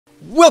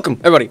Welcome,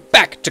 everybody,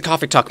 back to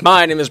Coffee Talk.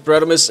 My name is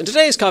Brodomus, and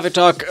today's Coffee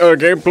Talk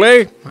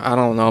gameplay, I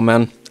don't know,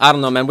 man.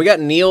 We got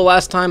Neil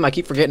last time. I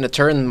keep forgetting to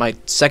turn my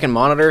second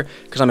monitor,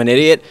 because I'm an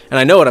idiot, and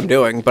I know what I'm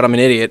doing, but I'm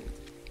an idiot.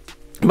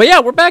 But yeah,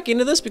 we're back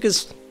into this,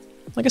 because,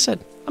 like I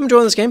said, I'm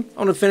enjoying this game.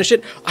 I'm gonna finish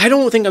it. I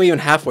don't think I'm even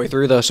halfway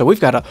through, though, so we've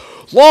got a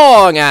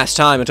long-ass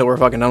time until we're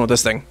fucking done with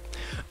this thing.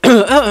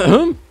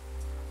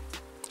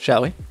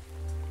 Shall we?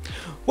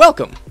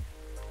 Welcome,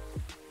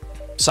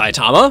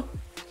 Saitama.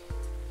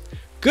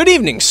 Good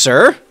evening,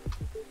 sir.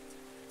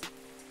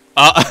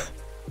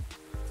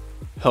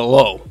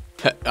 Hello.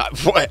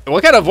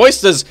 What kind of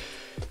voice does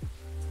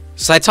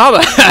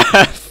Saitama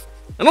have?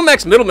 I know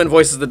Max Middleman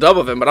voices the dub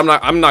of him, but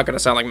I'm not gonna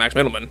sound like Max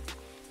Middleman.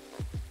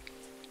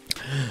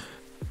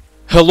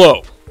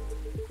 Hello.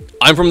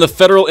 I'm from the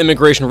Federal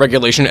Immigration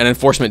Regulation and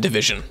Enforcement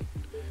Division,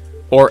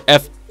 or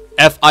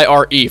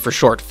FIRE for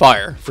short,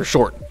 FIRE for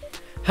short.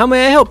 How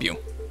may I help you?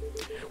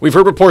 We've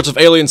heard reports of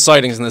alien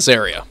sightings in this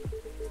area.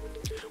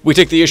 We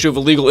take the issue of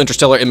illegal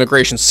interstellar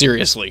immigration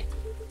seriously.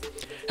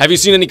 Have you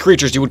seen any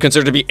creatures you would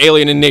consider to be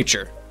alien in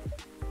nature?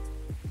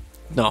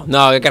 No,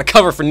 I got a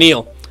cover for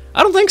Neil.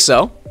 I don't think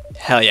so.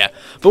 Hell yeah.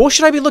 But what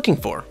should I be looking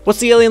for? What's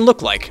the alien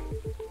look like?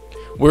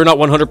 We're not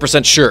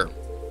 100% sure.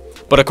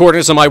 But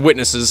according to some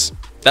eyewitnesses,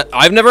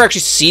 I've never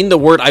actually seen the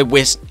word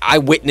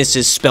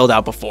eyewitnesses spelled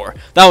out before.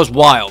 That was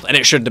wild, and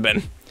it shouldn't have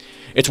been.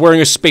 It's wearing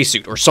a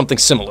spacesuit or something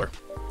similar.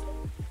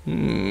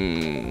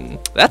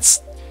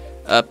 That's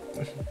a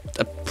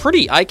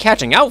pretty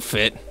eye-catching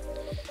outfit.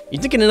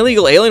 You'd think an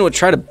illegal alien would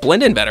try to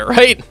blend in better,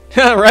 right?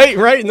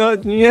 right? No,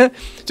 yeah.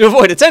 To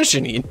avoid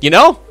attention, you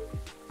know?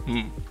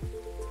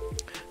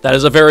 That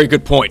is a very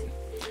good point.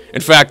 In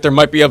fact, there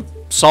might be a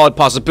solid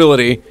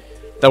possibility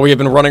that we have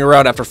been running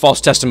around after false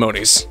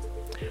testimonies.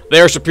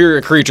 They are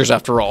superior creatures,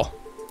 after all.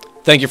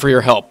 Thank you for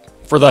your help.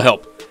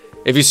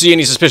 If you see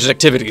any suspicious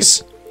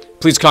activities,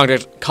 please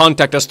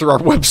contact us through our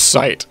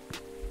website.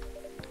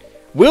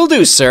 Will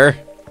do, sir.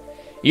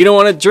 You don't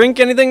want to drink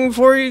anything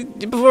before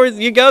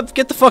you go?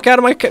 Get the fuck out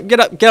of my get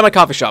out of my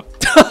coffee shop.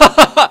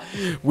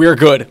 We're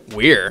good.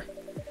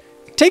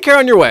 Take care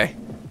on your way.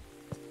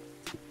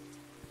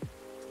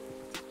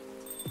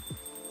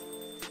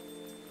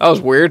 That was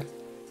weird.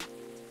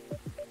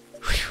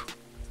 Whew.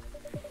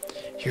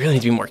 You really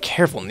need to be more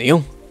careful,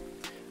 Neil.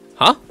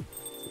 Huh?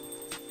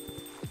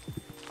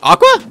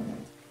 Aqua?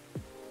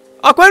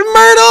 Aqua and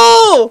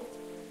Myrtle!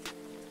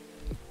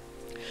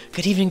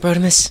 Good evening,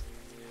 Brodomus.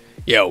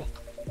 Yo.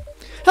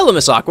 Hello,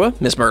 Miss Aqua,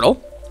 Miss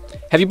Myrtle.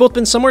 Have you both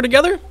been somewhere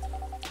together?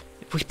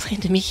 We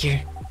planned to meet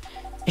here.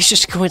 It's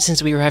just a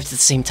coincidence we arrived at the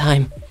same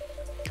time.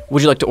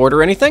 Would you like to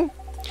order anything?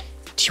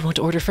 Do you want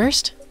to order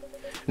first?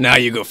 Nah,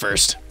 you go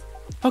first.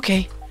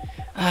 Okay.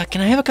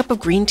 Can I have a cup of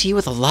green tea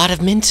with a lot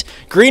of mint?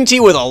 Green tea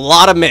with a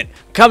lot of mint.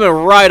 Coming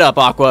right up,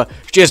 Aqua.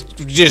 Just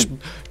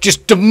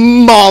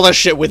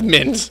demolish it with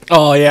mint.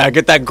 Oh yeah,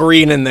 get that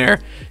green in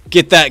there.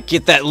 Get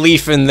that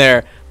leaf in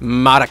there.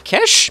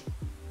 Marrakesh?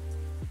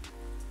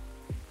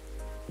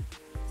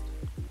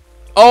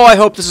 Oh, I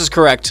hope this is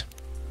correct.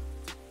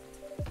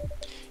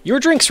 Your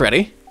drink's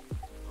ready.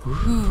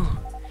 Ooh,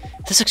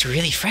 this looks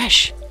really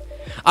fresh.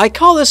 I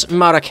call this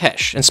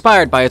Marrakesh,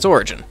 inspired by its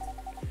origin.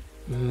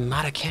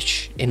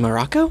 Marrakesh in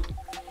Morocco?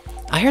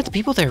 I heard the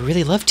people there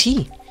really love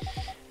tea.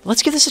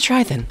 Let's give this a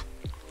try then.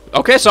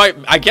 Okay, so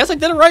I guess I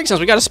did it right since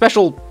we got a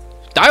special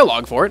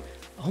dialogue for it.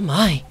 Oh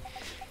my.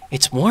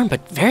 It's warm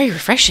but very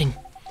refreshing.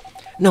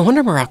 No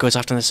wonder Morocco is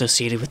often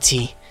associated with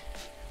tea.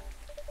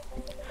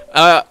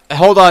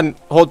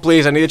 Hold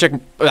please, I need to check,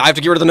 I have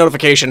to get rid of the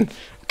notification,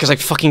 because I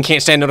fucking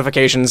can't stand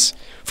notifications.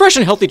 Fresh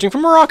and healthy drink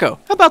from Morocco,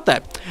 how about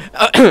that?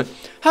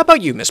 How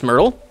about you, Miss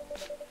Myrtle?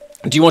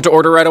 Do you want to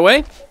order right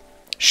away?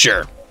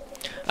 Sure.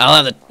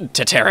 I'll have the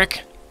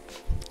Teteric.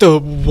 The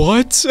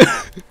what?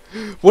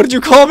 What did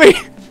you call me?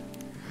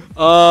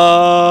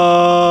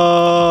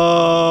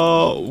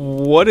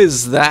 What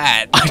is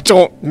that? I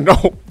don't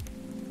know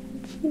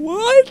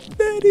what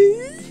that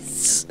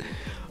is.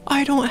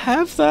 I don't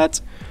have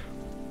that.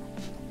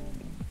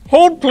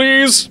 Hold,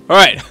 please. All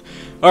right.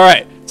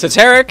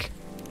 Teteric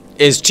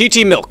is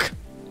TT milk,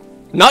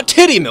 not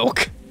titty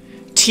milk.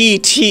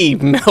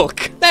 TT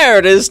milk. There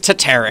it is.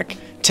 Teteric.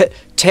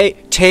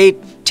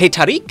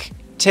 Teteric.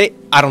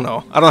 I don't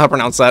know how to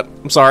pronounce that.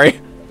 I'm sorry.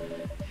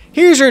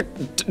 Here's your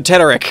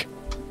Teteric.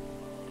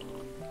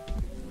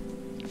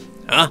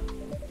 Huh?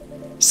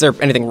 Is there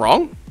anything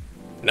wrong?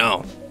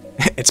 No.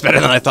 It's better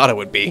than I thought it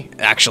would be,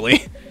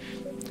 actually.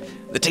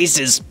 The taste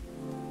is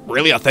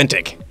really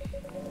authentic.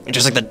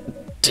 Just like the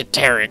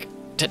Teteric.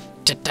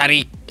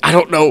 Teteric. I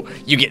don't know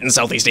you get in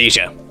Southeast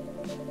Asia.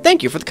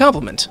 Thank you for the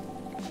compliment.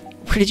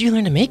 Where did you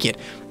learn to make it?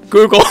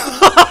 Google.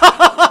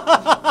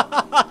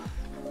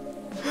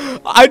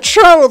 I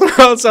traveled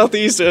around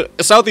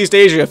Southeast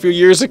Asia a few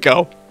years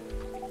ago.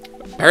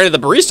 Apparently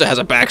the barista has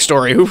a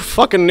backstory. Who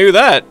fucking knew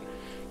that?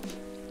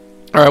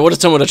 Alright, what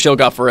does someone to chill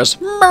got for us?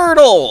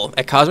 Myrtle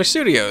at Cosmic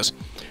Studios.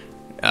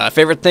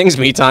 Favorite things?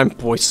 Me time.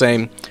 Boy,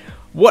 same.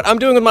 What I'm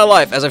doing with my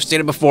life, as I've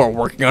stated before,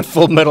 working on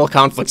Full Metal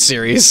Conflict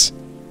series.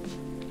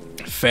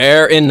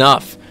 Fair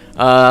enough.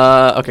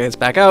 Okay, let's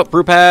back out.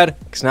 Brew pad,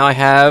 because now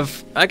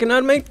I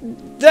cannot make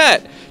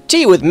that.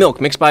 Tea with milk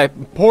mixed by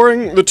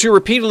pouring the two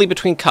repeatedly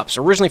between cups,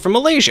 originally from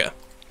Malaysia.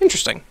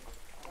 Interesting.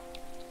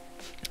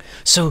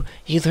 So,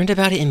 you learned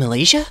about it in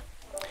Malaysia?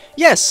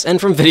 Yes, and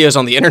from videos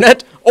on the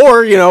internet,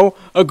 or, you know,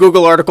 a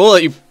Google article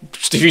that you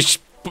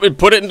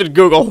put it into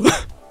Google.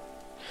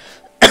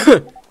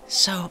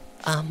 So,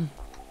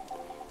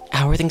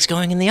 how are things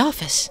going in the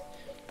office?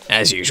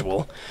 As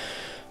usual.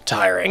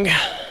 Tiring.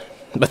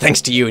 But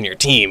thanks to you and your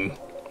team,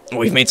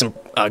 we've made some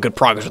good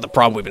progress with the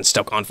problem we've been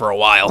stuck on for a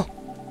while.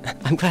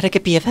 I'm glad I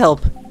could be of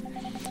help.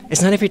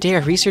 It's not every day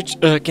our research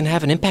can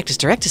have an impact as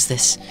direct as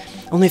this.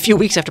 Only a few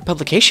weeks after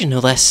publication, no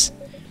less.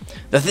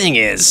 The thing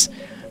is,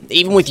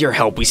 even with your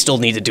help, we still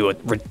need to do a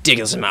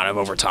ridiculous amount of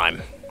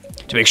overtime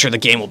to make sure the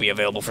game will be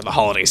available for the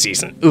holiday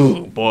season.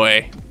 Ooh,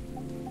 boy.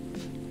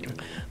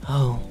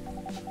 Oh,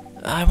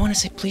 I want to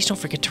say please don't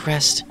forget to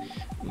rest,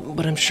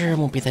 but I'm sure it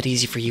won't be that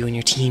easy for you and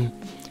your team.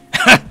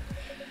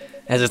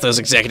 As if those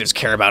executives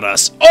care about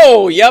us.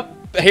 Oh,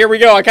 yep, here we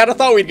go. I kind of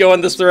thought we'd go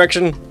in this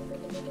direction.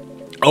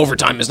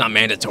 Overtime is not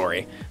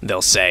mandatory,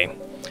 they'll say.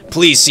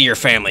 Please see your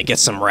family, get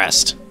some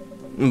rest.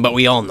 But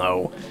we all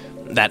know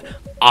that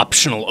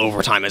optional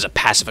overtime is a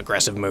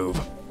passive-aggressive move.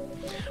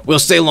 We'll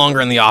stay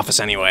longer in the office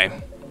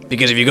anyway,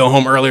 because if you go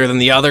home earlier than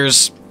the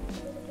others,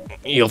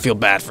 you'll feel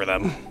bad for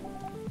them.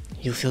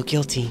 You'll feel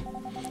guilty.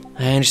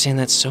 I understand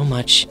that so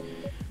much.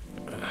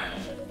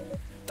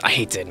 I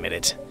hate to admit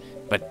it,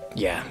 but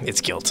yeah,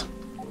 it's guilt.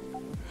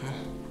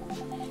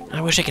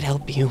 I wish I could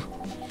help you,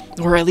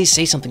 or at least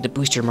say something to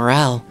boost your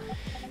morale.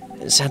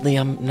 Sadly,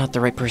 I'm not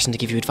the right person to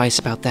give you advice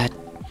about that.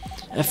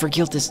 For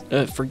guilt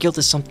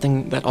is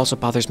something that also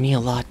bothers me a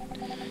lot,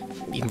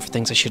 even for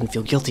things I shouldn't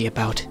feel guilty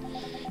about.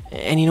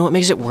 And you know what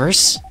makes it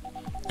worse?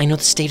 I know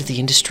the state of the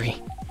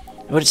industry,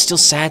 but it's still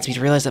sad to me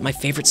to realize that my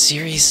favorite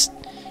series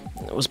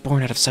was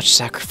born out of such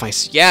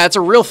sacrifice. Yeah, it's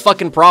a real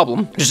fucking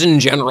problem, just in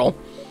general.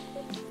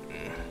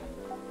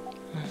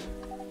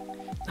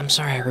 I'm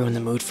sorry I ruined the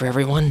mood for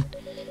everyone.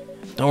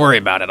 Don't worry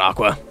about it,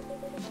 Aqua.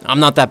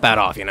 I'm not that bad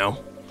off, you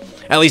know?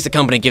 At least the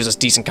company gives us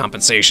decent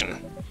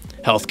compensation.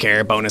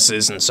 Healthcare,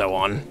 bonuses, and so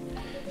on.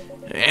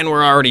 And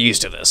we're already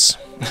used to this.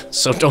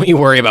 So don't you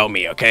worry about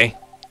me, okay?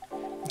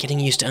 Getting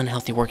used to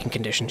unhealthy working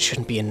conditions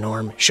shouldn't be a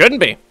norm. Shouldn't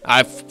be.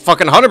 I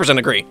fucking 100%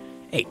 agree.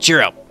 Hey,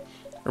 cheer up.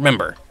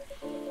 Remember,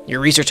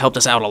 your research helped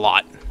us out a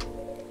lot.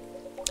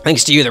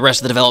 Thanks to you, the rest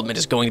of the development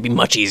is going to be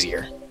much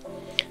easier.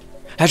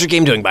 How's your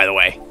game doing, by the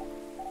way?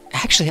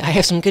 Actually, I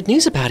have some good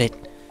news about it.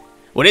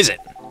 What is it?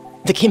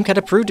 The game got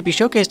approved to be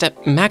showcased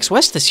at Max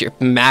West this year.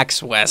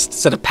 Max West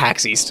instead of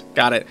PAX East.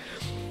 Got it.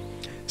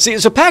 See,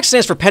 so PAX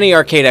stands for Penny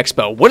Arcade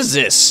Expo. What is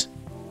this?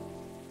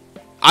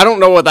 I don't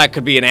know what that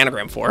could be an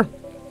anagram for.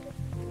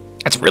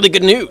 That's really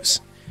good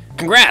news.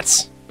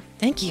 Congrats.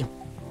 Thank you.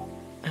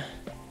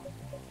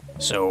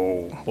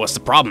 So, what's the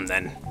problem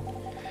then?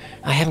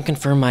 I haven't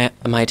confirmed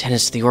my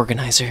attendance to the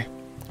organizer.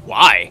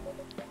 Why?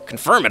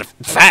 Confirm it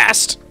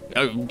fast.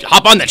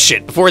 Hop on that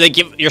shit before they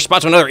give your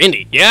spot to another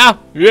indie. Yeah?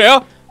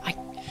 Yeah?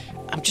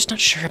 I'm just not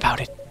sure about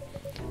it.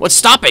 What's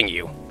stopping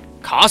you?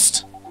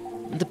 Cost?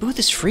 The booth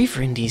is free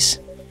for indies.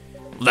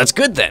 Well, that's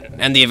good then,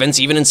 and the event's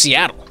even in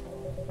Seattle.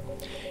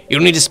 You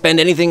don't need to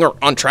spend anything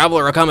on travel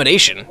or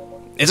accommodation.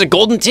 It's a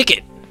golden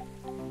ticket.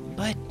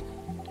 But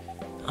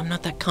I'm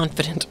not that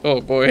confident.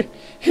 Oh boy.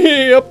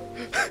 Yep.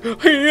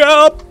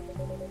 Yep.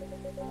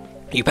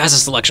 You pass the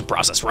selection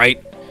process,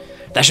 right?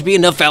 That should be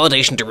enough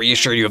validation to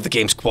reassure you of the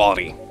game's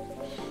quality.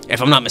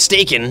 If I'm not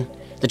mistaken,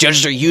 the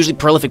judges are usually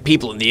prolific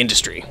people in the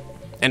industry,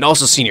 and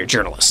also senior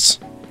journalists.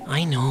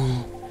 I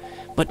know,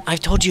 but I've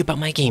told you about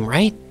my game,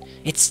 right?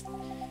 It's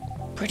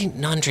pretty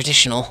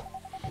non-traditional,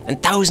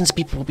 and thousands of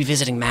people will be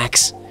visiting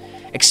Max,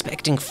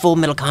 expecting Full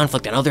Metal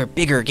Conflict and other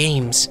bigger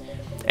games.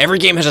 Every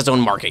game has its own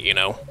market, you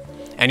know,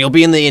 and you'll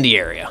be in the indie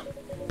area.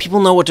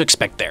 People know what to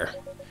expect there.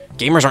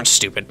 Gamers aren't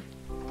stupid.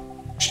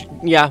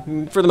 Yeah,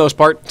 for the most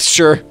part,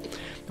 sure.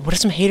 What if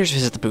some haters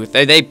visit the booth?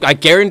 I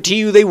guarantee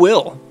you they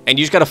will, and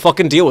you just gotta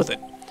fucking deal with it.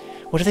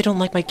 What if they don't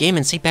like my game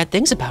and say bad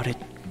things about it?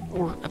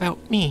 Or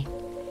about me?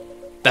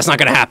 That's not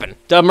gonna happen.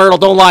 Myrtle,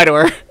 don't lie to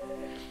her.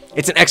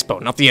 It's an expo,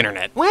 not the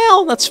internet.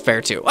 Well, that's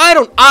fair too. I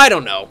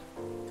don't know.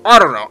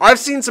 I've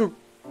seen some...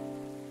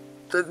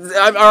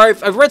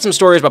 I've read some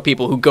stories about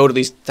people who go to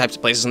these types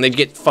of places and they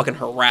get fucking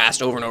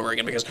harassed over and over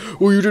again because,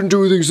 well, you didn't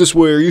do things this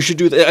way, or you should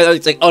do that.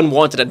 It's like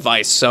unwanted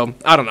advice, so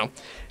I don't know.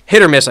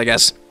 Hit or miss, I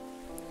guess.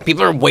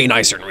 People are way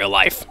nicer in real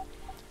life.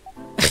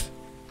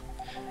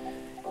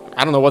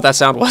 I don't know what that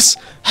sound was.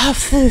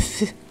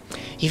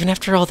 Even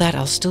after all that,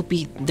 I'll still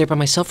be there by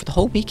myself for the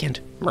whole weekend.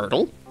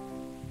 Myrtle?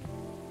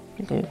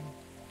 You can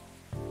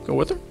go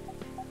with her?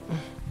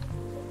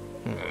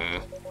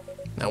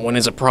 That one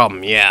is a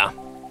problem, yeah.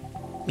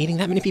 Meeting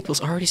that many people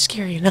is already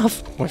scary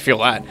enough. I feel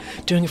that.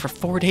 Doing it for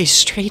 4 days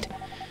straight,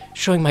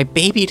 showing my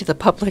baby to the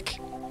public.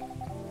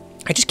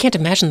 I just can't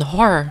imagine the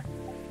horror.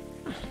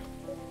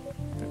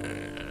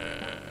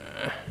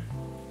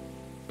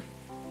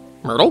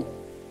 Myrtle?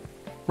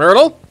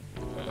 Myrtle?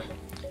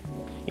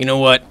 You know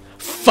what?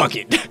 Fuck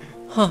it.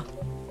 Huh.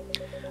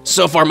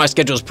 So far, my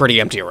schedule's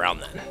pretty empty around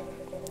then.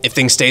 If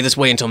things stay this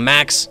way until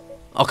Max,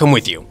 I'll come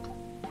with you.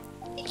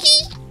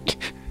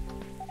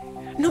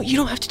 No, you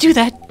don't have to do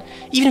that.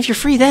 Even if you're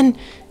free then,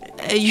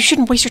 you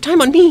shouldn't waste your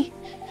time on me.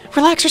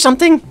 Relax or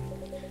something.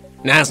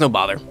 Nah, it's no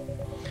bother.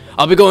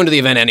 I'll be going to the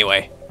event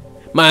anyway.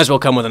 Might as well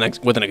come with an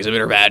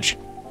exhibitor badge.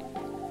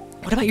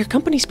 What about your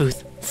company's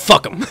booth?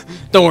 Fuck them.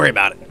 Don't worry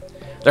about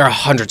it. There are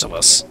hundreds of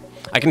us.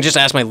 I can just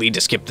ask my lead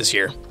to skip this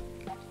year.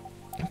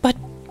 But...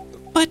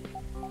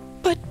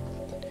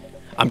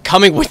 I'm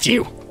coming with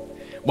you,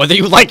 whether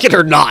you like it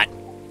or not.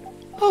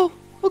 Oh,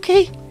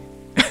 okay.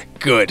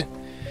 Good.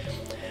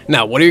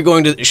 Now, what are you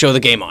going to show the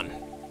game on?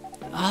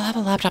 I'll have a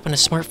laptop and a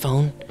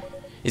smartphone.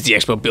 Is the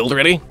Expo build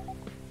ready?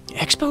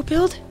 Expo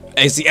build?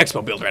 Is the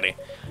Expo build ready?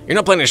 You're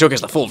not planning to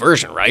showcase the full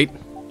version, right?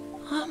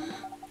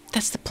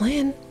 That's the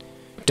plan.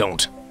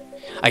 Don't.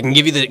 I can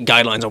give you the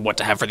guidelines on what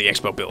to have for the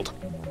Expo build.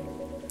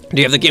 Do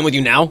you have the game with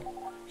you now?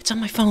 It's on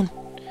my phone.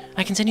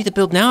 I can send you the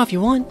build now if you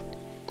want.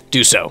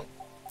 Do so.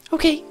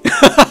 Okay.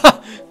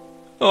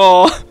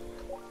 Oh,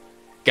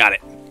 got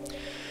it.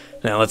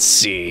 Now let's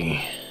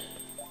see.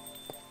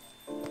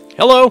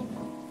 Hello?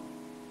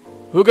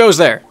 Who goes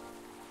there?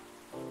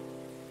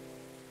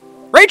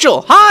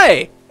 Rachel,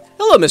 hi!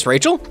 Hello, Miss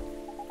Rachel.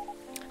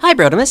 Hi,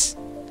 Brotimus.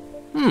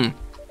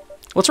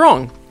 What's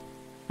wrong?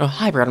 Oh,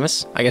 hi,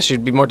 Brotimus. I guess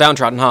you'd be more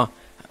downtrodden, huh?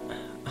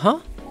 Huh?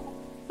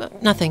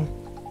 Nothing.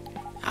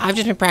 I've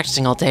just been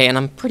practicing all day, and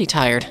I'm pretty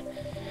tired.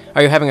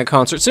 Are you having a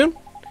concert soon?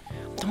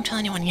 Don't tell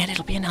anyone yet.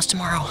 It'll be announced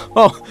tomorrow.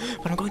 Oh,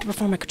 But I'm going to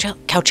perform at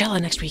Coachella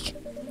next week.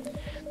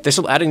 they're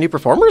still adding new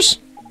performers?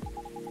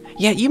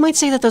 Yeah, you might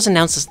say that those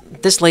announcements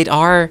this late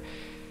are...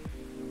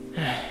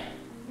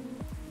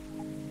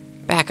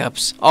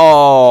 backups.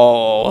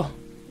 Oh.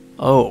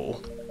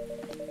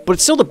 But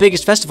it's still the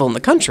biggest festival in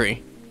the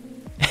country.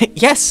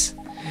 Yes,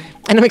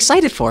 and I'm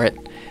excited for it.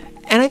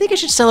 And I think I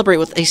should celebrate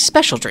with a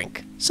special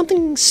drink.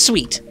 Something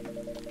sweet.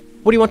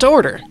 What do you want to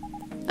order?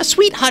 A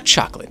sweet hot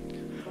chocolate.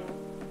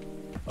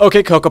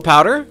 Okay, cocoa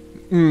powder,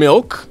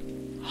 milk,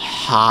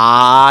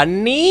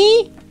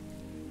 honey.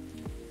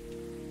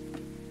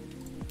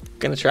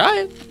 Gonna try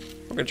it.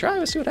 We're gonna try it.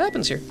 Let's see what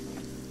happens here.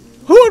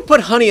 Who would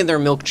put honey in their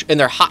milk in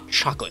their hot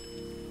chocolate?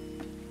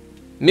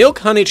 Milk,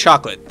 honey,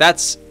 chocolate. That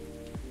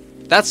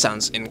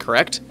sounds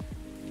incorrect.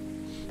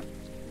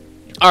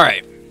 All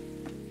right.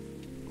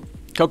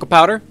 Cocoa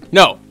powder?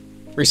 No.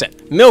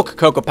 Reset. Milk,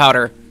 cocoa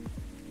powder.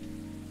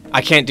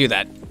 I can't do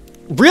that.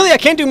 Really? I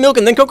can't do milk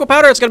and then cocoa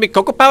powder? It's gotta be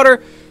cocoa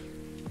powder.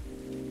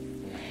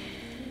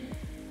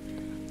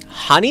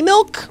 Honey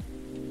milk?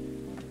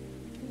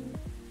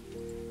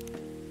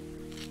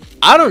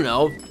 I don't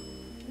know.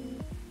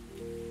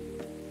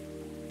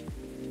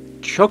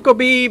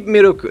 Chocobi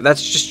Miruku.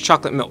 That's just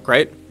chocolate milk,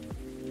 right?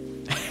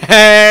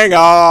 Hang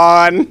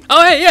on.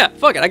 Oh, hey, yeah.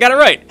 Fuck it. I got it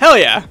right. Hell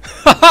yeah.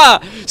 Haha.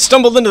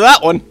 Stumbled into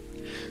that one.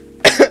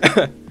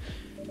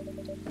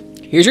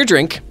 Here's your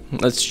drink.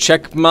 Let's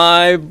check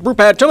my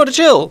brewpad. Tomo to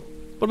chill.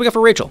 What do we got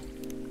for Rachel?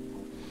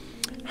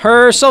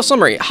 Her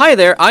self-summary. Hi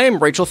there, I am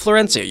Rachel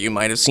Florencia. You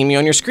might have seen me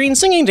on your screen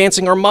singing,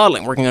 dancing, or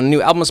modeling, working on a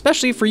new album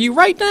especially for you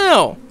right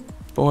now.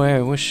 Boy,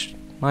 I wish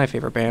my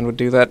favorite band would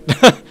do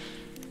that.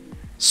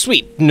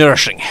 Sweet,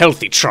 nourishing,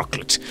 healthy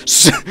chocolate.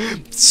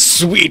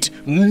 Sweet,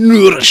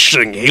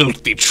 nourishing,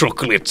 healthy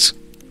chocolate.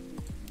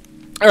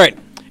 All right,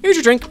 here's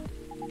your drink.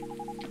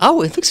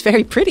 Oh, it looks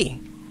very pretty.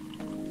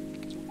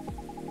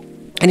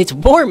 And it's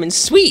warm and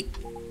sweet.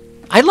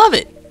 I love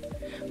it.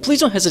 Please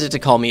don't hesitate to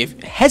call me if...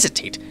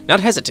 not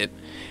hesitate.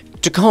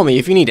 To call me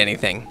if you need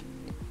anything.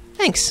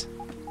 Thanks.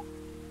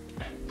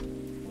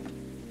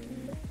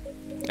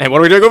 And what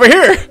are we doing over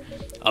here?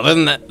 Other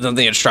than that, than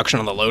the instruction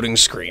on the loading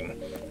screen.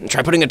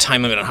 Try putting a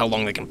time limit on how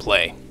long they can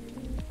play.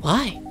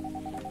 Why?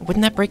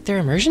 Wouldn't that break their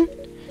immersion?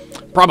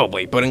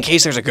 Probably, but in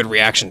case there's a good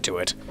reaction to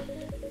it,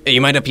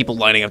 you might have people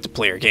lining up to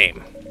play your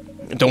game.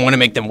 Don't want to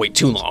make them wait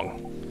too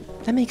long.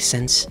 That makes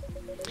sense.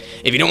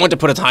 If you don't want to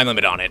put a time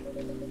limit on it,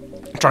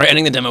 try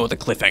ending the demo with a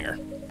cliffhanger.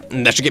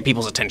 And that should get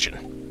people's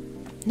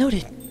attention.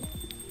 Noted.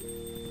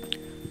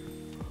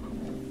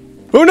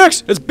 Who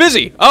next? It's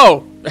busy.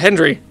 Oh,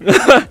 Hendry.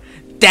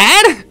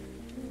 Dad?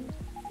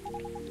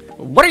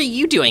 What are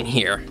you doing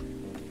here?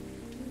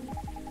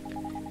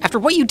 After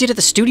what you did at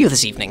the studio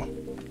this evening.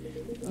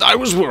 I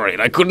was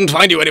worried I couldn't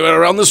find you anywhere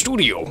around the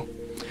studio.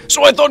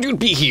 So I thought you'd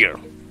be here.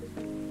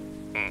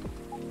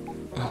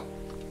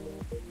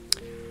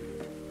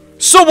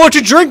 So what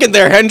you drinking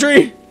there,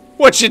 Hendry?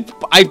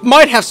 I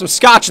might have some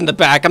scotch in the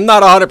back. I'm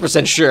not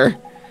 100% sure.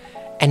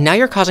 And now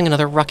you're causing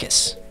another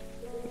ruckus.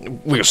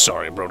 We're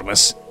sorry,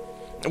 Brotimus.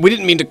 We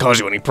didn't mean to cause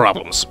you any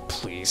problems.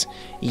 Please.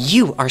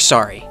 You are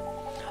sorry.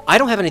 I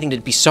don't have anything to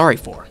be sorry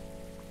for.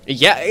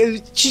 Yeah,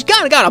 she's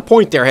got a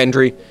point there,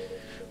 Hendry.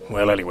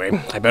 Well, anyway,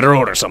 I better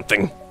order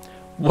something.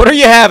 What are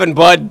you having,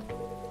 bud?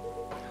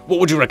 What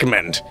would you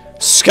recommend?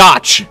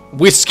 Scotch,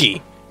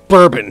 whiskey,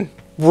 bourbon,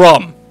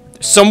 rum.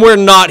 Somewhere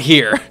not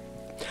here.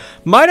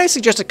 Might I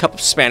suggest a cup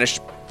of Spanish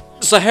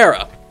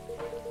Sahara?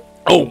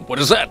 Oh, what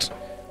is that?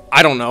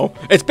 I don't know.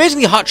 It's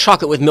basically hot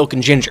chocolate with milk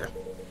and ginger.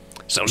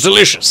 Sounds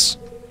delicious.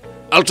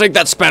 I'll take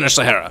that Spanish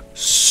Sahara.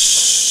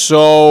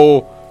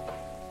 So...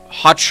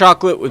 hot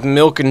chocolate with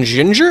milk and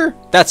ginger?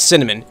 That's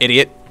cinnamon,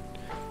 idiot.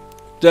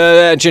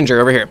 Ginger,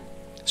 over here.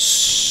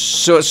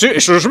 So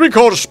it should be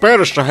called a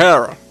Spanish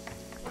Sahara.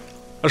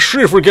 Let's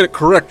see if we get it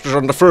corrected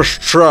on the first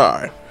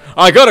try.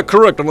 I got it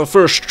correct on the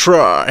first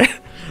try.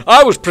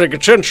 I was paying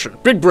attention.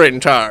 Big brain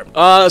time.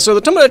 So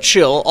the Tomato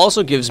Chill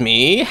also gives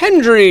me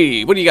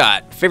Hendry. What do you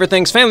got? Favorite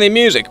things, family and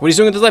music. What he's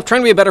doing with his life,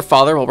 trying to be a better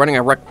father while running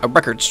a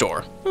record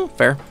store. Oh,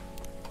 fair.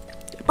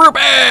 We're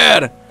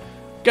bad.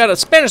 Got a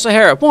Spanish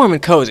Sahara, warm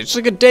and cozy, just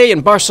like a day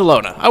in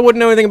Barcelona. I wouldn't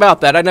know anything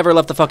about that. I never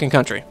left the fucking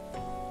country.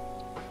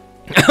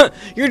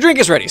 Your drink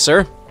is ready,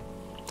 sir.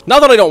 Not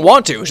that I don't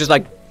want to, it's just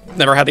like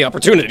never had the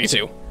opportunity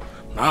to.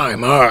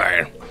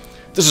 My.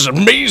 This is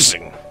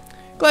amazing.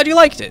 Glad you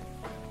liked it.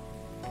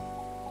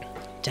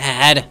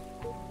 Dad.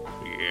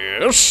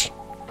 Yes?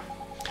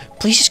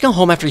 Please just go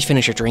home after you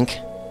finish your drink.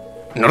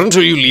 Not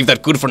until you leave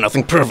that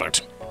good-for-nothing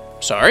pervert.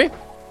 Sorry?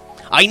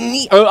 I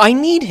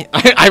need him.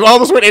 I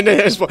almost went into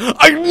his...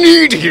 I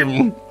need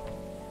him.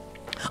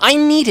 I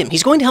need him.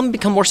 He's going to help me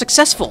become more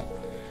successful.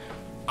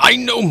 I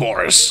know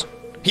Morris.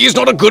 He is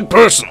not a good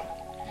person.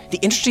 The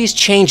industry has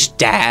changed,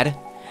 Dad.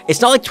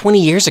 It's not like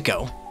 20 years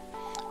ago.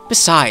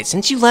 Besides,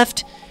 since you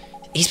left,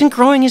 he's been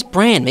growing his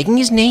brand, making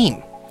his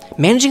name,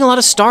 managing a lot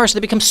of stars so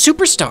they become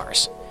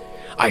superstars.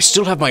 I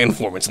still have my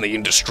informants in the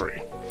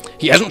industry.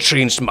 He hasn't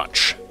changed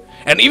much.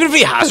 And even if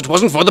he has, it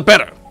wasn't for the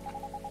better.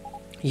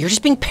 You're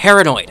just being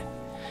paranoid.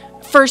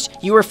 First,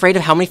 you were afraid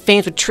of how my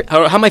fans would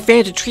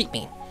treat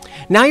me.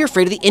 Now you're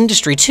afraid of the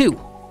industry too.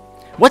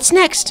 What's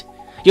next?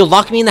 You'll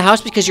lock me in the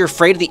house because you're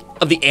afraid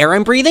of the air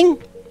I'm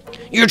breathing?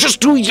 You're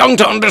just too young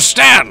to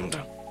understand.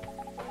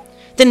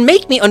 Then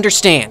make me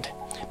understand,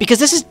 because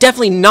this is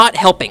definitely not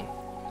helping.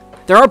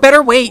 There are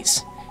better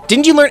ways.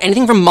 Didn't you learn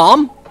anything from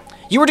Mom?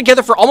 You were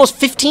together for almost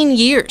 15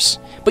 years,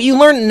 but you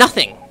learned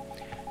nothing.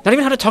 Not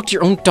even how to talk to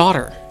your own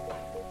daughter.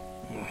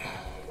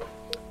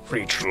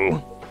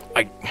 Rachel,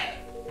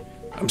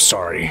 I'm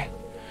sorry,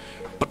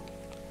 but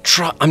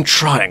I'm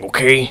trying,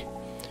 okay?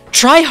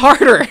 Try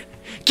harder.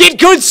 Get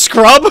good,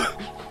 scrub.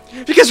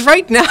 Because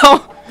right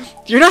now,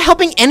 you're not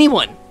helping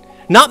anyone.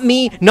 Not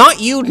me, not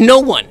you, no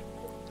one.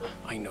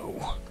 I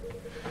know,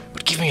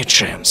 but give me a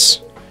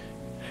chance.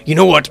 You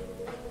know what?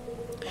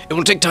 It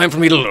will take time for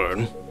me to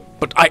learn,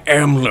 but I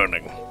am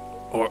learning.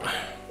 Or,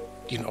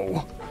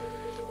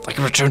 I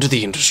can return to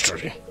the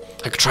industry.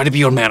 I could try to be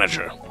your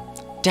manager.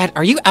 Dad,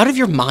 are you out of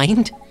your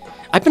mind?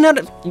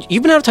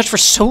 You've been out of touch for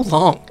so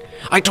long.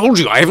 I told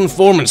you, I have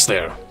informants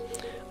there.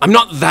 I'm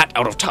not that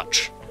out of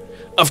touch.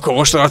 Of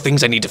course, there are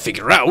things I need to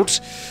figure out,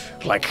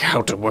 like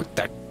how to work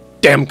that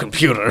damn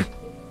computer.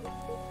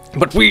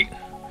 But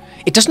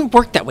It doesn't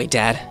work that way,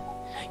 Dad.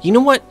 You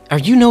know what? Or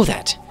you know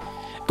that.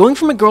 Going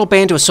from a girl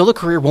band to a solo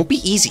career won't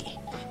be easy.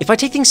 If I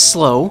take things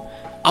slow,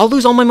 I'll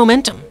lose all my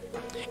momentum.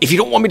 If you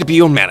don't want me to be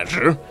your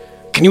manager,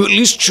 can you at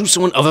least choose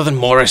someone other than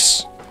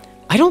Morris?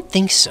 I don't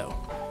think so.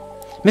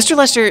 Mr.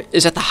 Lester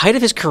is at the height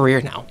of his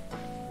career now.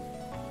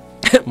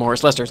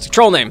 Morris Lester, it's a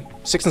troll name.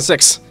 6 and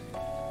 6.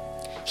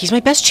 He's my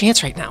best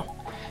chance right now.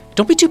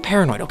 Don't be too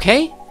paranoid,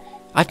 okay?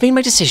 I've made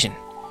my decision.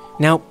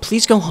 Now,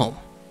 please go home.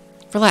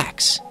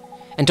 Relax.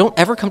 And don't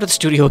ever come to the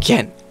studio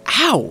again.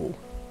 Ow!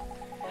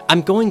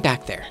 I'm going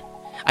back there.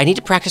 I need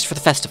to practice for the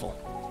festival.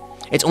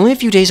 It's only a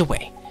few days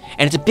away,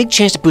 and it's a big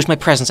chance to boost my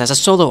presence as a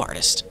solo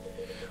artist.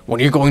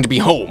 When are you going to be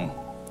home?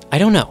 I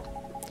don't know.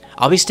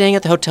 I'll be staying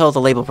at the hotel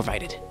the label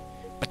provided.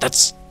 But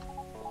that's...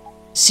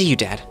 See you,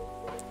 Dad.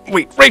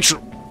 Wait,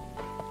 Rachel!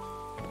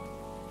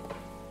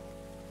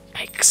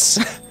 Yikes.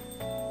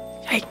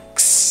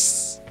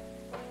 Yikes.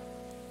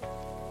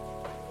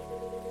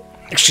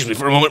 Excuse me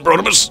for a moment,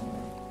 Brodimus.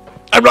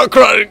 I'm not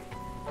crying.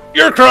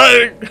 You're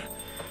crying.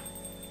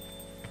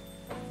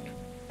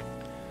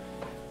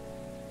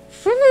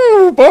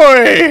 Ooh,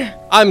 boy.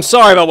 I'm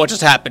sorry about what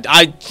just happened.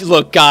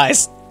 Look,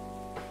 guys.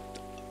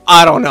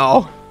 I don't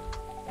know.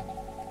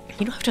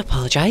 You don't have to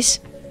apologize.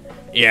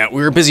 Yeah,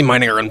 we were busy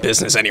minding our own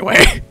business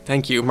anyway.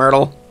 Thank you,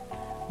 Myrtle.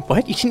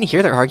 What? You didn't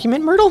hear their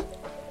argument, Myrtle?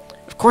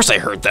 Of course I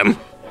heard them.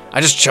 I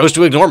just chose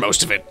to ignore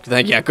most of it.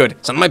 Yeah, good.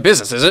 It's none of my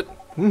business, is it?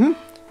 Mm-hmm.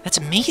 That's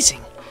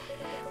amazing.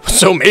 What's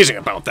so amazing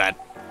about that?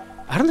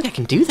 I don't think I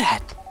can do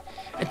that.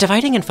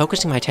 Dividing and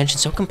focusing my attention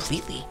so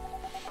completely.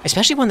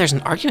 Especially when there's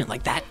an argument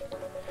like that.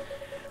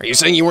 Are you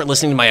saying you weren't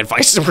listening to my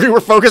advice and we were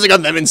focusing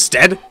on them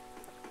instead?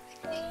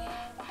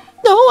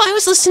 No, I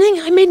was listening.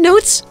 I made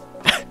notes.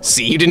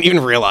 See, you didn't even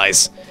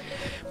realize.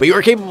 But you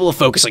are capable of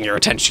focusing your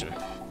attention.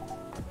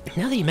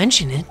 Now that you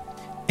mention it,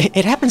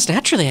 it happens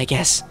naturally, I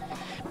guess.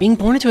 Being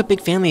born into a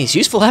big family is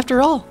useful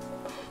after all.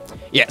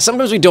 Yeah,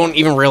 sometimes we don't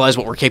even realize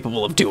what we're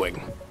capable of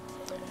doing.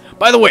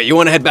 By the way, you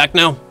want to head back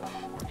now?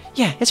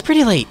 Yeah, it's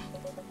pretty late.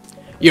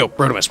 Yo,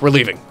 Brodimus, we're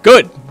leaving.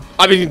 Good.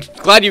 I mean,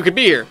 glad you could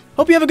be here.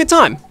 Hope you have a good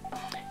time.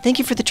 Thank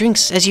you for the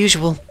drinks, as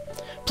usual.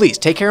 Please,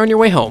 take care on your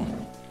way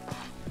home.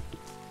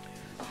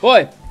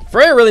 Boy,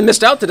 Freya really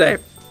missed out today.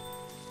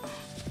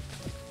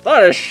 A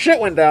lot of shit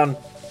went down.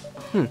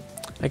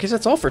 I guess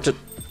that's all for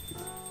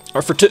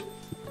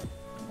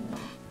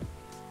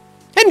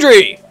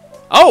Hendry!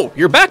 Oh,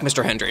 you're back,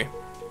 Mr. Hendry.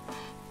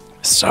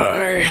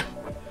 Sigh.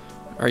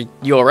 Are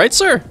you alright,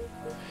 sir?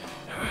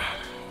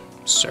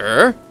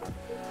 Sir?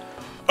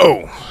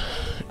 Oh,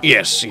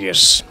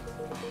 yes.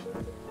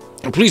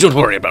 Please don't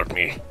worry about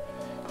me.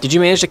 Did you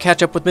manage to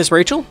catch up with Miss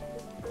Rachel?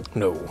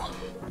 No,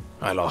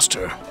 I lost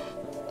her.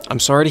 I'm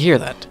sorry to hear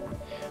that,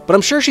 but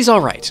I'm sure she's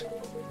alright.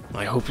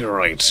 I hope you're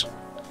right.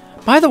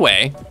 By the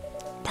way,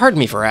 pardon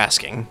me for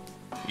asking.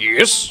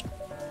 Yes?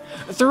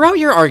 Throughout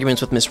your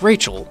arguments with Miss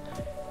Rachel,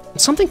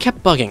 something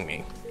kept bugging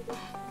me.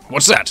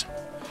 What's that?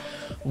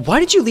 Why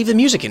did you leave the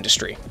music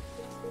industry?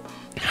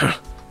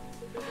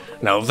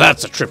 Now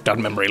that's a trip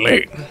down memory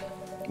lane.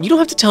 You don't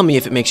have to tell me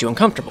if it makes you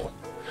uncomfortable.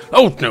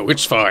 Oh, no,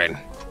 it's fine.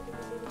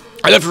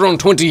 I left around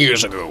 20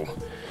 years ago,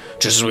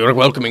 just as we were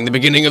welcoming the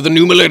beginning of the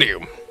new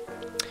millennium.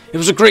 It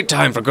was a great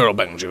time for girl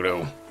bands, you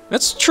know.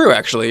 That's true,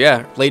 actually,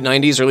 yeah. Late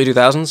 90s, early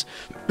 2000s.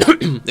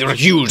 They were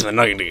huge in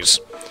the 90s,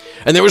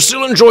 and they were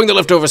still enjoying the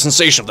leftover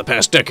sensation of the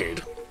past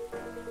decade.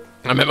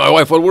 I met my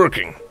wife while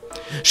working.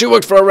 She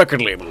worked for a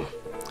record label.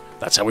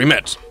 That's how we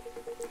met.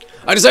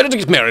 I decided to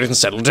get married and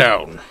settle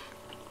down.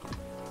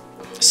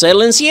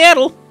 Settle in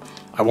Seattle.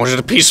 I wanted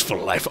a peaceful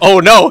life. Oh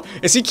no!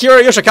 Is he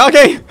Kira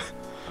Yoshikage?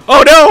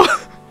 Oh no!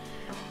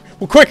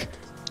 Well, quick!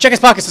 Check his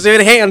pockets, does he have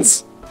any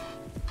hands?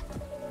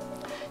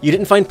 You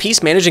didn't find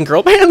peace managing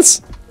girl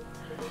bands?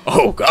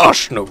 Oh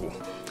gosh, no.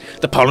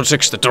 The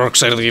politics, the dark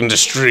side of the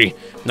industry,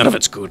 none of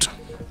it's good.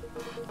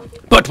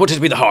 But what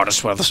hit me the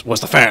hardest was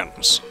the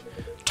fans.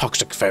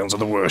 Toxic fans are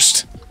the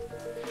worst.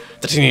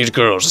 The teenage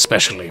girls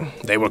especially,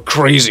 they were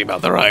crazy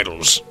about their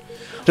idols.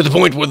 To the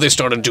point where they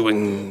started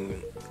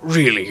doing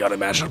really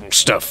unimaginable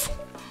stuff.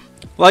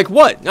 Like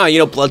what?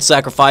 Oh, blood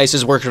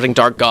sacrifices, worshipping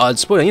dark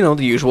gods, well,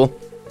 the usual.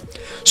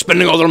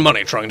 Spending all their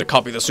money trying to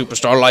copy the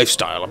superstar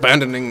lifestyle,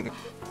 abandoning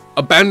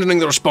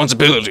their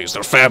responsibilities,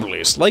 their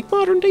families. Like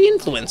modern-day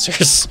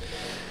influencers.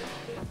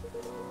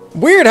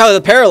 Weird how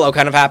the parallel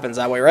kind of happens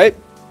that way, right?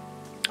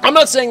 I'm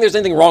not saying there's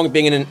anything wrong with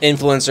being an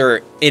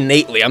influencer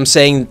innately. I'm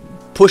saying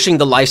pushing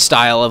the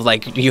lifestyle of,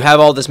 like, you have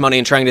all this money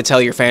and trying to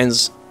tell your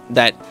fans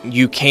that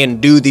you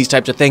can do these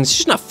types of things. It's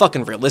just not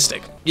fucking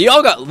realistic. You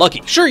all got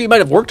lucky. Sure, you might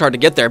have worked hard to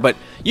get there, but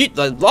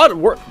a lot of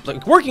work,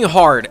 like, working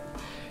hard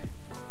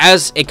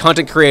as a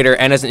content creator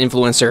and as an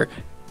influencer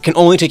can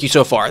only take you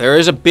so far. There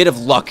is a bit of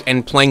luck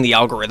and playing the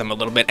algorithm a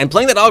little bit, and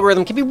playing that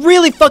algorithm can be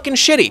really fucking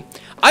shitty.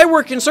 I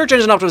work in search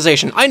engine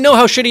optimization. I know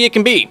how shitty it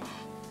can be.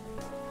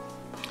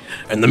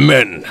 And the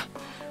men.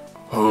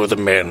 Oh, the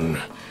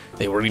men.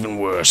 They were even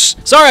worse.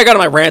 Sorry I got on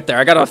my rant there.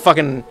 I got a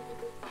fucking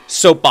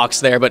soapbox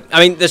there, but, I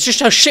mean, that's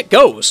just how shit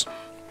goes.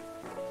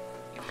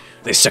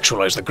 They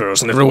sexualized the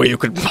girls in every way you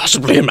could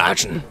possibly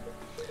imagine.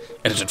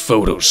 Edited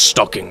photos,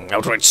 stalking,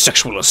 outright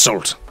sexual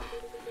assault.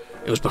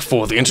 It was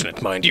before the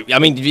internet, mind you. I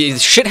mean,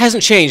 shit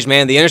hasn't changed,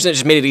 man. The internet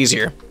just made it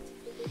easier.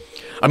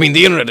 I mean,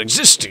 the internet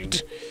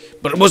existed,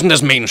 but it wasn't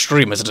as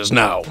mainstream as it is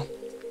now.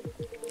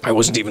 I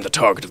wasn't even the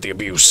target of the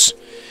abuse,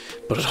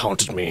 but it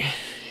haunted me.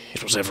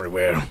 It was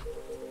everywhere.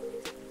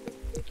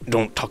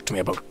 Don't talk to me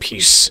about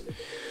peace.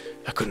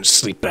 I couldn't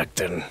sleep back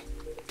then.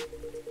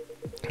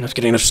 Not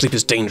getting enough sleep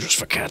is dangerous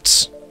for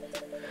cats.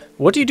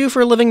 What do you do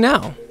for a living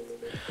now?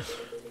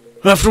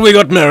 After we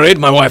got married,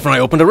 my wife and I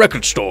opened a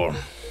record store.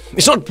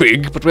 It's not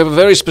big, but we have a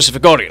very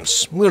specific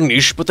audience. We're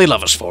niche, but they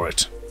love us for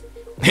it.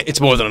 It's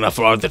more than enough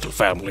for our little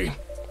family.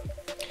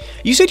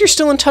 You said you're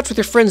still in touch with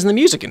your friends in the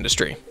music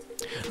industry.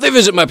 They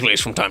visit my place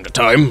from time to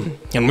time,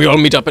 and we all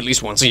meet up at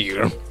least once a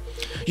year.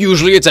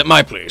 Usually it's at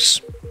my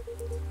place.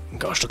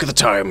 Gosh, look at the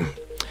time.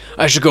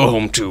 I should go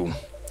home too.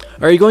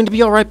 Are you going to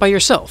be alright by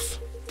yourself?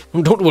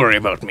 Don't worry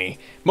about me.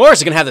 Morris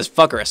is gonna have this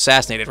fucker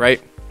assassinated,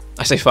 right?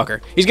 I say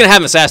fucker. He's gonna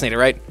have him assassinated,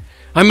 right?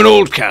 I'm an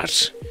old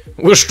cat.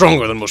 We're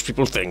stronger than most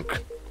people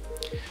think.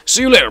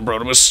 See you later,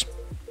 Brotimus.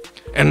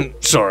 And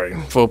sorry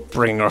for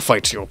bringing our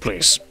fight to your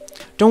place.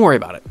 Don't worry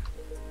about it.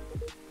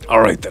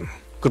 Alright then.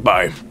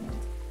 Goodbye.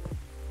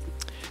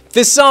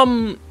 This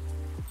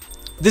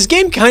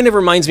game kind of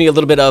reminds me a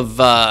little bit of,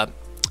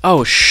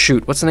 oh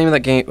shoot, what's the name of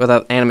that game, or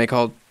that anime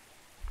called?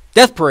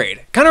 Death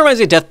Parade. Kind of reminds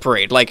me of Death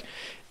Parade, like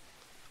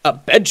a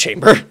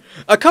bedchamber.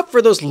 A cup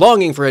for those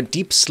longing for a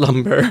deep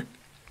slumber.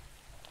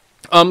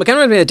 It kind of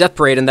reminds me of Death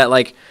Parade in that,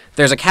 like,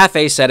 there's a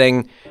cafe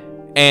setting,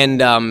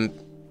 and,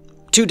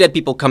 two dead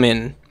people come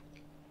in,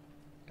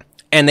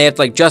 and they have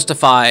to, like,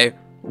 justify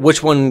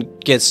which one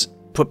gets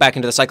put back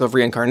into the cycle of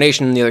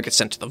reincarnation, and the other gets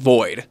sent to the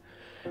void.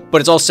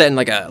 But it's all set in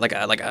like a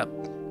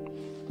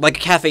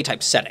cafe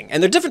type setting.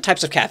 And there are different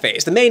types of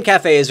cafes. The main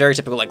cafe is very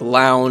typical, like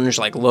lounge,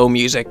 like low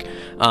music,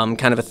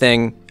 kind of a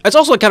thing. It's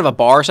also like kind of a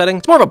bar setting.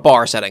 It's more of a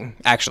bar setting,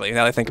 actually,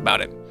 now that I think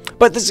about it.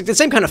 But it's the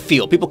same kind of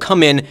feel. People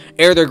come in,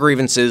 air their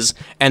grievances,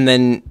 and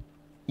then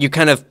you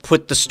kind of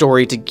put the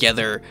story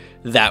together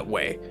that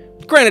way.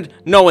 Granted,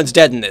 no one's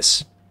dead in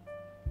this,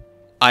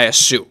 I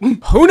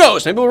assume. Who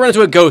knows? Maybe we'll run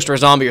into a ghost or a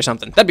zombie or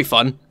something. That'd be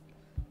fun.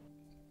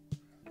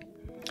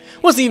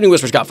 What's the Evening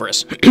Whispers got for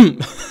us?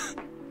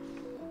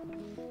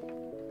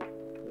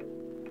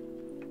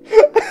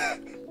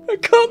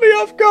 It caught me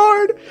off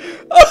guard.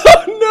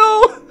 Oh,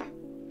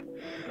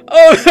 no.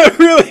 Oh, that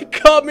really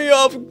caught me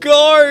off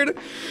guard.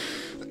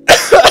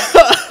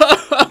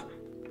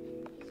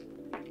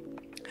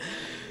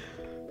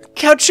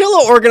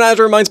 Coachella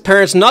organizer reminds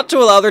parents not to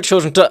allow their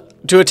children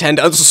to attend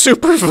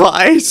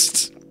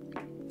unsupervised.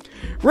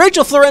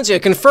 Rachel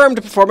Florencia confirmed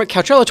to perform at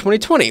Coachella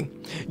 2020.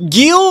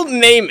 Gil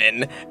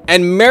Naiman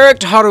and Merrick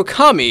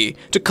Harukami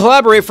to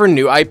collaborate for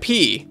new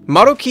IP.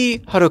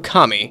 Maruki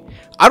Harukami.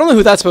 I don't know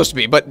who that's supposed to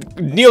be, but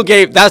Neil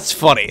gave... That's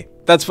funny.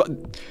 This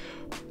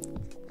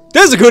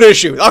is a good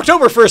issue.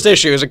 October 1st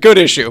issue is a good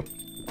issue.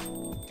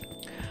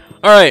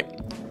 Alright.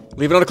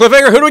 Leave it on a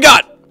cliffhanger. Who do we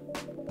got?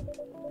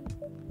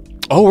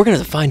 Oh, we're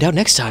gonna find out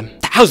next time.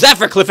 How's that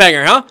for a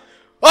cliffhanger, huh?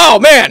 Oh,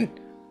 man!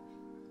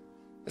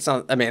 It's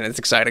not... I mean, it's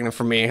exciting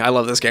for me. I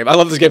love this game. I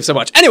love this game so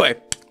much. Anyway,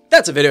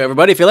 that's a video,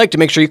 everybody. If you liked it,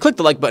 make sure you click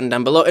the like button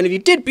down below. And if you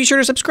did, be sure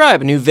to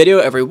subscribe. A new video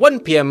every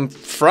 1 p.m.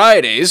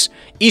 Fridays,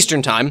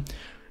 Eastern Time.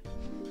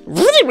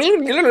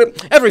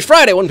 Every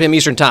Friday, 1 p.m.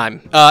 Eastern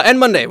Time. And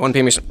Monday, 1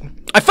 p.m. Eastern.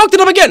 I fucked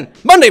it up again!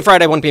 Monday,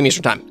 Friday, 1 p.m.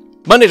 Eastern Time.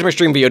 Mondays are my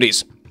stream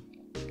VODs.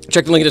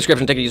 Check the link in the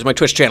description. Take it to use my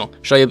Twitch channel.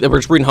 Show you we're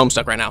just reading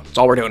Homestuck right now. That's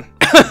all we're doing.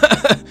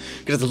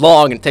 Because it's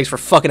long and it takes for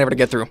fucking ever to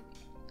get through.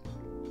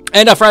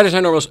 And Fridays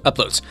are normal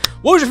uploads.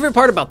 What was your favorite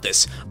part about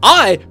this?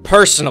 I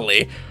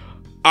personally,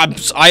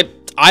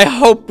 I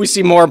hope we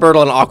see more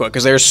Myrtle and Aqua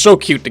because they're so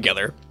cute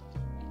together.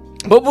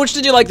 But which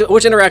did you like?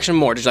 Which interaction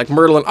more? Did you like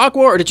Myrtle and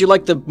Aqua, or did you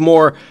like the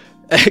more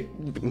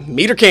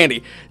meat or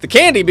candy? The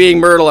candy being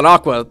Myrtle and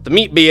Aqua, the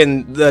meat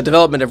being the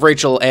development of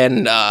Rachel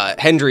and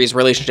Hendry's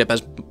relationship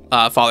as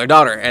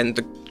father-daughter and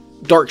the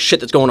dark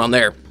shit that's going on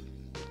there.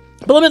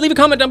 But leave a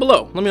comment down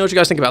below. Let me know what you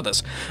guys think about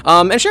this.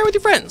 And share it with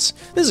your friends.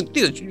 This is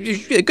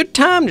a good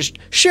time. Just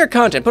share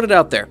content. Put it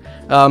out there.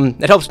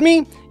 It helps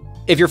me.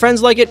 If your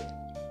friends like it,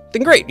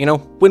 then great. You know,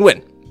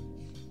 win-win.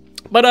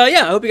 But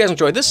yeah, I hope you guys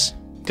enjoyed this.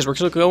 Because we're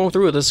still going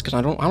through with this. Because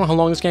I don't know how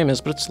long this game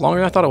is. But it's longer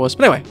than I thought it was.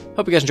 But anyway,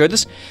 hope you guys enjoyed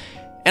this.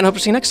 And I hope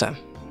to see you next time.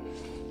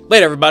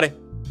 Later, everybody.